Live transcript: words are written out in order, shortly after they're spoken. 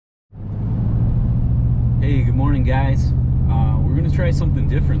Hey, good morning, guys. We're gonna try something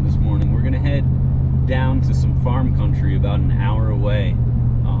different this morning. We're gonna head down to some farm country about an hour away.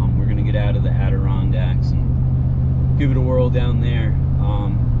 We're gonna get out of the Adirondacks and give it a whirl down there.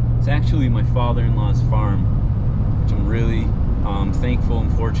 It's actually my father-in-law's farm, which I'm really thankful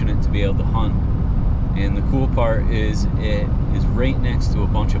and fortunate to be able to hunt. And the cool part is it is right next to a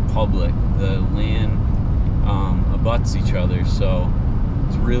bunch of public. The land abuts each other, so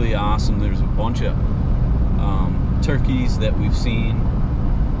it's really awesome. There's a bunch of turkeys that we've seen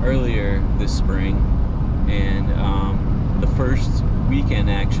earlier this spring, and the first weekend,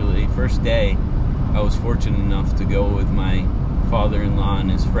 actually, first day, I was fortunate enough to go with my father-in-law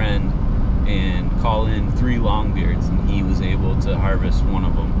and his friend and call in 3 longbeards, and he was able to harvest one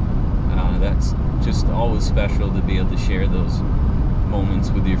of them. That's just always special to be able to share those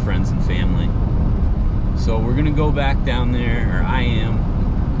moments with your friends and family. So we're gonna go back down there, or I am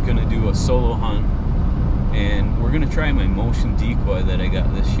gonna do a solo hunt, and we're gonna try my motion decoy that I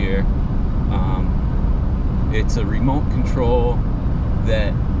got this year. It's a remote control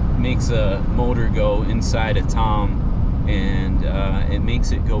that makes a motor go inside a tom, and it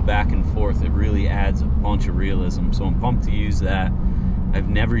makes it go back and forth. It really adds a bunch of realism, so I'm pumped to use that. I've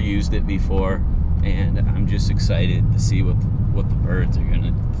never used it before, and I'm just excited to see what the birds are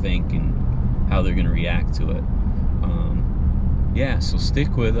gonna think and how they're gonna react to it. Yeah, so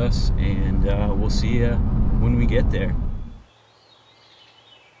stick with us, and we'll see you when we get there.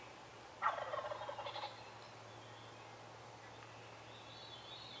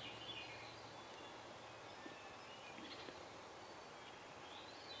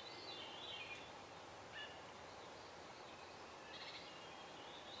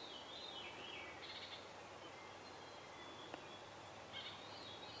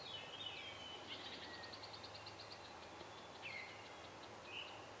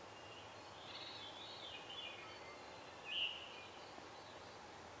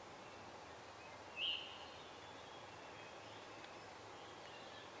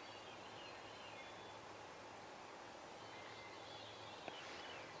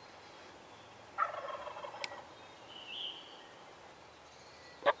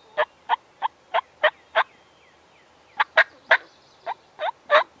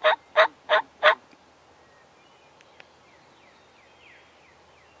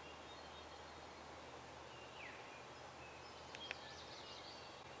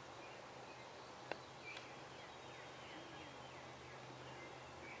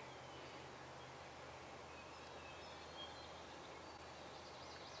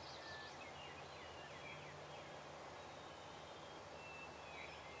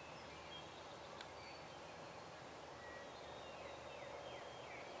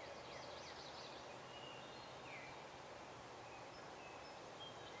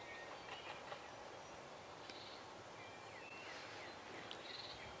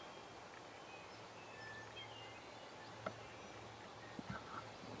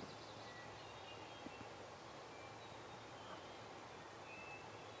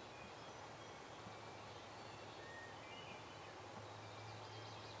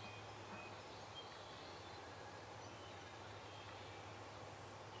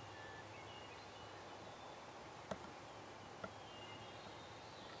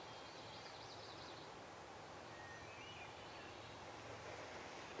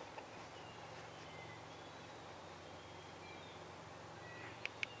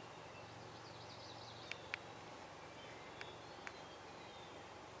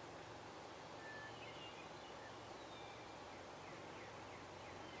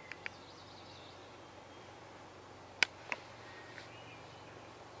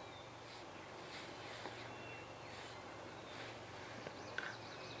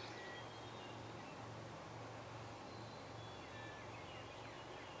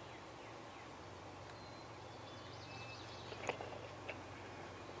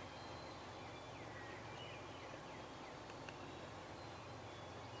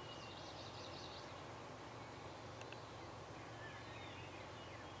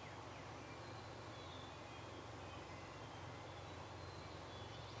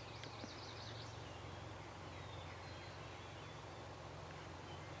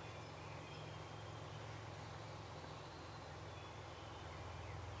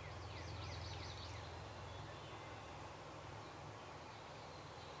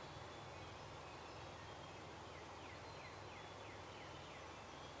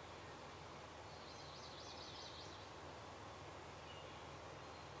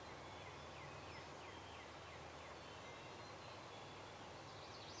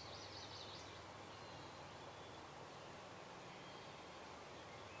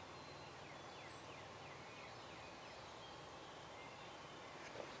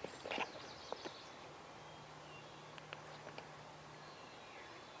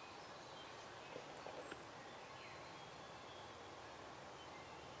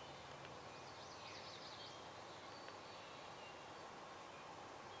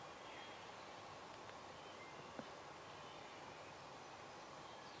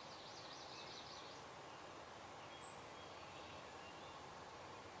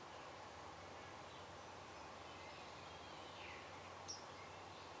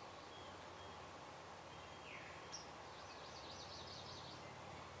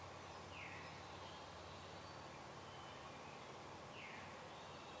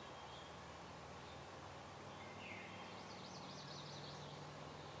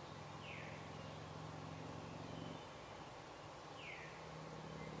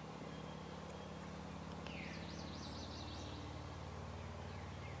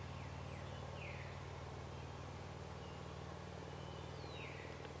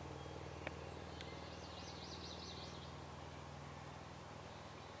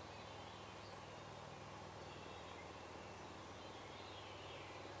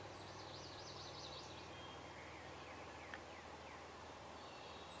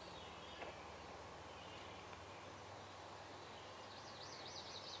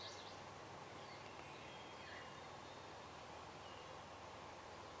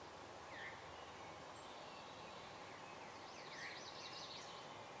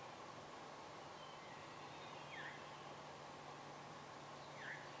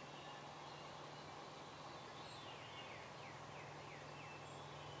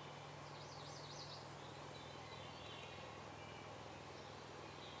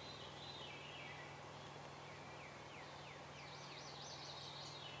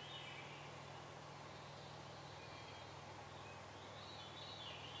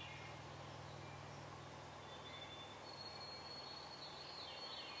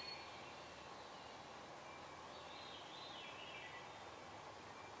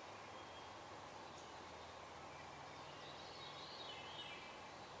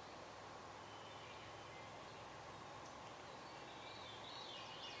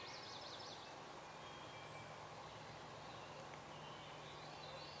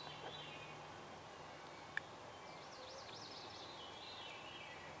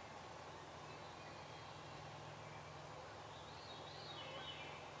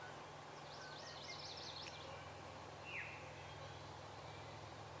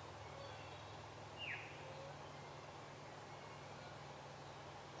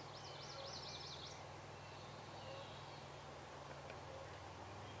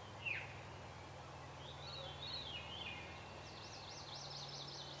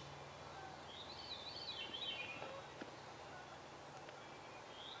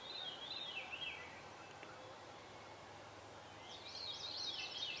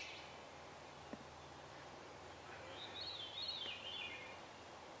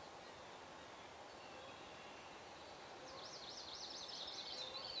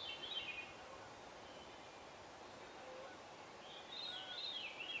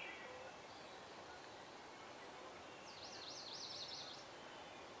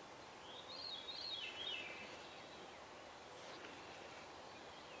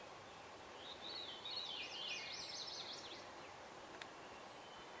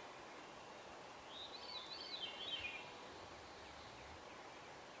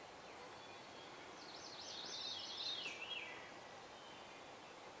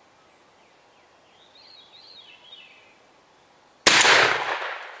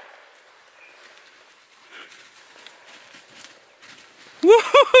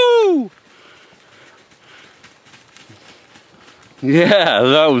 Woohoo! Yeah,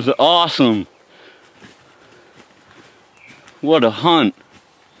 that was awesome. What a hunt.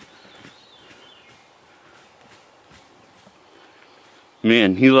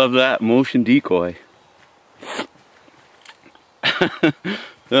 Man, he loved that motion decoy. That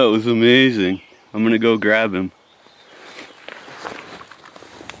was amazing. I'm gonna go grab him.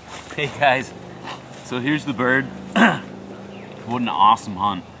 Hey guys, so here's the bird. What an awesome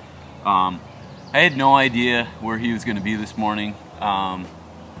hunt. I had no idea where he was gonna be this morning.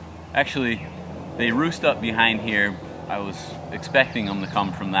 Actually, they roost up behind here. I was expecting them to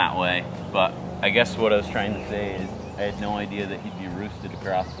come from that way, but I guess what I was trying to say is I had no idea that he'd be roosted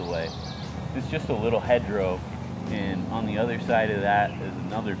across the way. It's just a little hedgerow, and on the other side of that is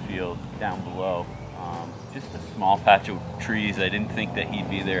another field down below. Just a small patch of trees. I didn't think that he'd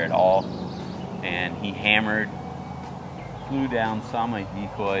be there at all, and he hammered, flew down, saw my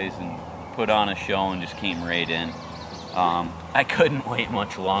decoys, and put on a show and just came right in. I couldn't wait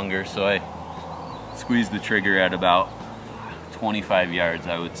much longer, so I squeezed the trigger at about 25 yards,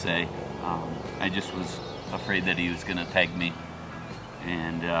 I would say. I just was afraid that he was gonna peg me,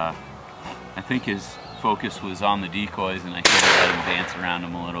 and I think his focus was on the decoys, and I could have let him dance around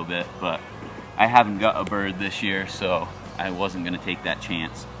him a little bit, but I haven't got a bird this year, so I wasn't gonna take that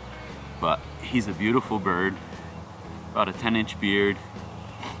chance. But he's a beautiful bird, about a 10-inch beard,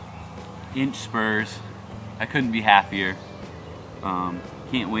 inch spurs. I couldn't be happier.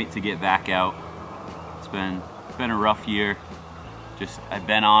 Can't wait to get back out. It's been a rough year. I've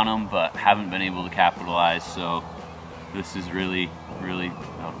been on them, but haven't been able to capitalize. So this is really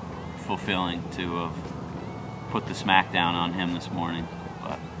fulfilling to have put the smack down on him this morning.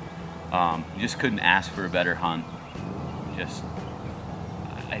 But just couldn't ask for a better hunt.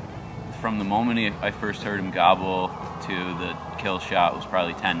 From the moment I first heard him gobble to the kill shot was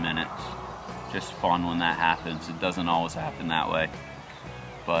probably 10 minutes. Just fun when that happens. It doesn't always happen that way.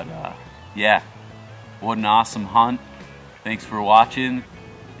 But yeah, what an awesome hunt. Thanks for watching,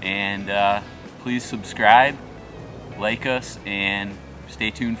 and please subscribe, like us, and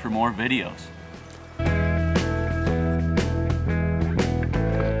stay tuned for more videos.